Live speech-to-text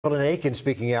In Aiken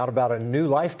speaking out about a new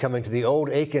life coming to the old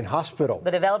Aiken Hospital. The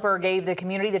developer gave the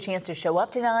community the chance to show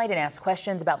up tonight and ask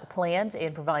questions about the plans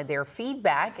and provide their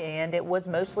feedback, and it was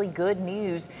mostly good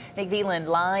news. Nick Veland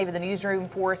live in the newsroom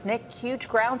for us. Nick, huge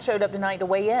crowd showed up tonight to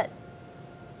weigh in.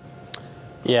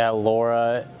 Yeah,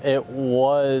 Laura, it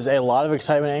was a lot of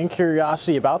excitement and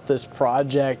curiosity about this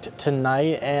project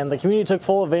tonight, and the community took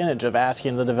full advantage of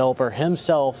asking the developer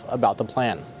himself about the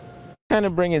plan. Kind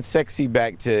of bringing sexy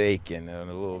back to Aiken a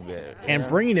little bit. And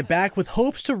bringing it back with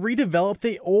hopes to redevelop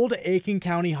the old Aiken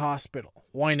County Hospital,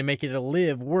 wanting to make it a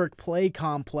live, work, play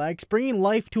complex, bringing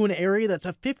life to an area that's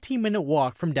a 15-minute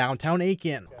walk from downtown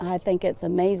Aiken. I think it's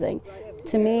amazing.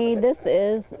 To me, this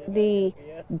is the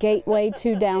gateway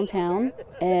to downtown,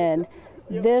 and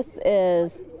this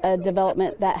is a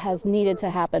development that has needed to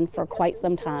happen for quite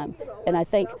some time. And I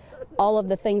think all of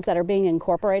the things that are being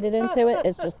incorporated into it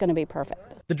is just going to be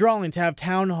perfect. The drawings have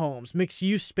townhomes,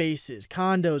 mixed-use spaces,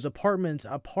 condos, apartments,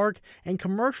 a park, and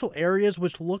commercial areas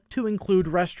which look to include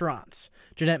restaurants.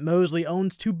 Jeanette Mosley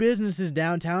owns 2 businesses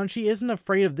downtown. She isn't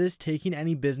afraid of this taking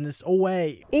any business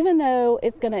away. Even though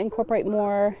it's going to incorporate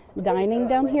more dining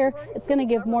down here, it's going to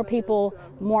give more people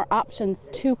more options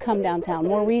to come downtown,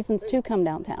 more reasons to come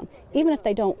downtown. Even if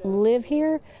they don't live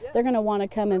here, they're going to want to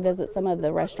come and visit some of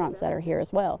the restaurants that are here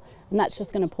as well. And that's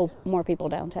just going to pull more people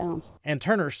downtown. And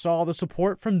Turner saw the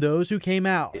support from those who came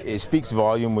out. It speaks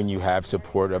volume when you have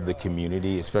support of the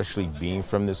community, especially being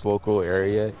from this local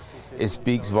area. It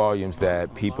speaks volumes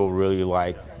that people really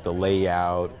like the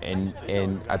layout, and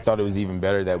I thought it was even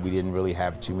better that we didn't really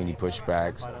have too many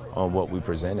pushbacks on what we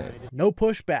presented. No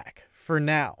pushback for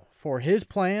now. For his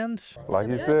plans, like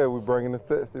you said, we're bringing the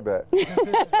sexy back.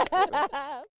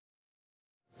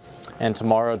 And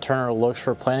tomorrow, Turner looks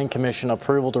for Planning Commission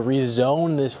approval to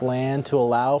rezone this land to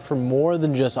allow for more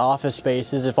than just office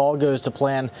spaces. If all goes to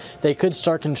plan, they could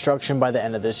start construction by the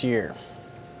end of this year.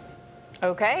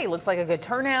 Okay, looks like a good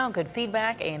turnout, good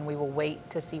feedback, and we will wait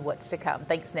to see what's to come.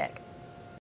 Thanks, Nick.